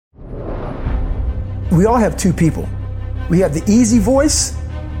We all have two people. We have the easy voice,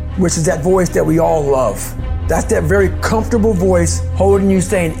 which is that voice that we all love. That's that very comfortable voice holding you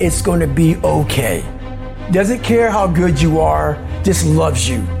saying it's going to be okay. Doesn't care how good you are, just loves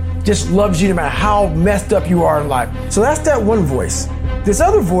you. Just loves you no matter how messed up you are in life. So that's that one voice. This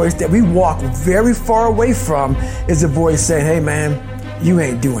other voice that we walk very far away from is a voice saying, hey man, you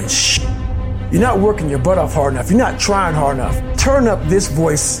ain't doing shit. You're not working your butt off hard enough. You're not trying hard enough. Turn up this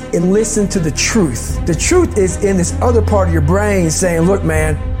voice and listen to the truth. The truth is in this other part of your brain saying, look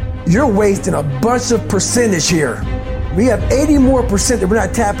man, you're wasting a bunch of percentage here. We have 80 more percent that we're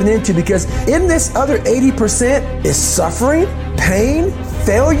not tapping into because in this other 80% is suffering, pain,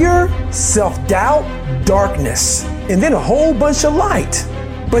 failure, self-doubt, darkness, and then a whole bunch of light.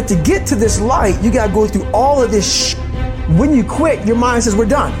 But to get to this light, you gotta go through all of this shit. When you quit, your mind says we're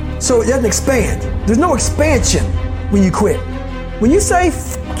done. So it doesn't expand. There's no expansion when you quit. When you say,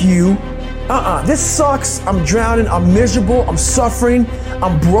 f you, this sucks, I'm drowning, I'm miserable, I'm suffering,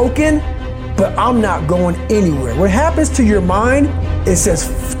 I'm broken, but I'm not going anywhere. What happens to your mind, it says,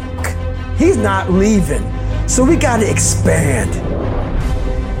 f he's not leaving. So we gotta expand.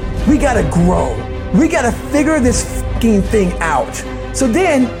 We gotta grow. We gotta figure this fucking thing out. So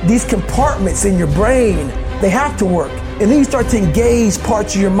then these compartments in your brain, they have to work. And then you start to engage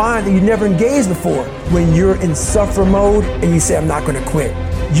parts of your mind that you never engaged before. When you're in suffer mode and you say, I'm not gonna quit.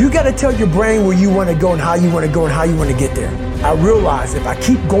 You gotta tell your brain where you wanna go and how you wanna go and how you wanna get there. I realize if I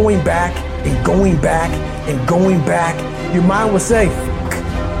keep going back and going back and going back, your mind will say,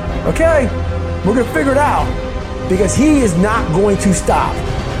 okay, we're gonna figure it out because he is not going to stop.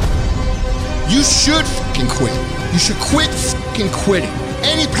 You should fucking quit. You should quit fucking quitting.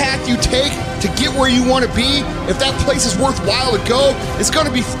 Any path you take to get where you want to be, if that place is worthwhile to go, it's going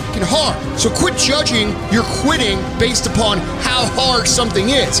to be fucking hard. So quit judging your quitting based upon how hard something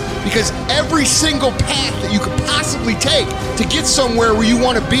is, because every single path that you could possibly take to get somewhere where you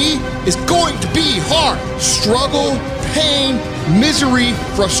want to be is going to be hard. Struggle, pain, misery,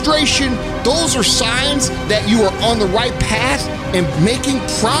 frustration, those are signs that you are on the right path and making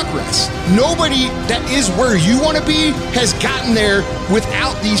progress. Nobody that is where you want to be has gotten there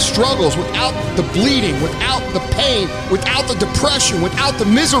without these struggles, without the bleeding, without the pain, without the depression, without the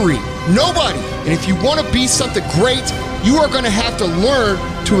misery. Nobody. And if you want to be something great, you are going to have to learn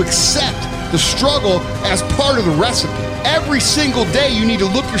to accept the struggle as part of the recipe. Every single day you need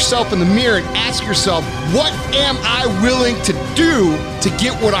to look yourself in the mirror and ask yourself, what am I willing to do to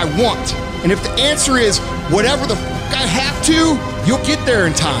get what I want? And if the answer is whatever the I have to, you'll get there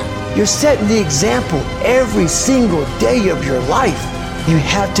in time. You're setting the example every single day of your life. You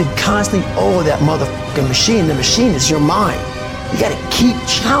have to constantly owe that motherfucking machine. The machine is your mind. You gotta keep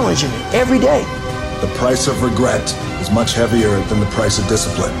challenging it every day. The price of regret is much heavier than the price of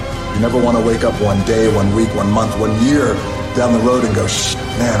discipline. You never want to wake up one day, 1 week, 1 month, 1 year down the road and go,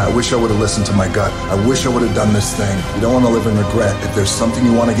 man, I wish I would have listened to my gut. I wish I would have done this thing. You don't want to live in regret. If there's something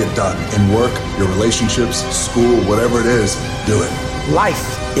you want to get done in work, your relationships, school, whatever it is, do it.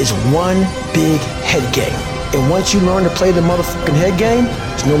 Life is one big head game. And once you learn to play the motherfucking head game,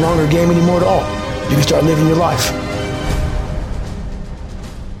 it's no longer a game anymore at all. You can start living your life.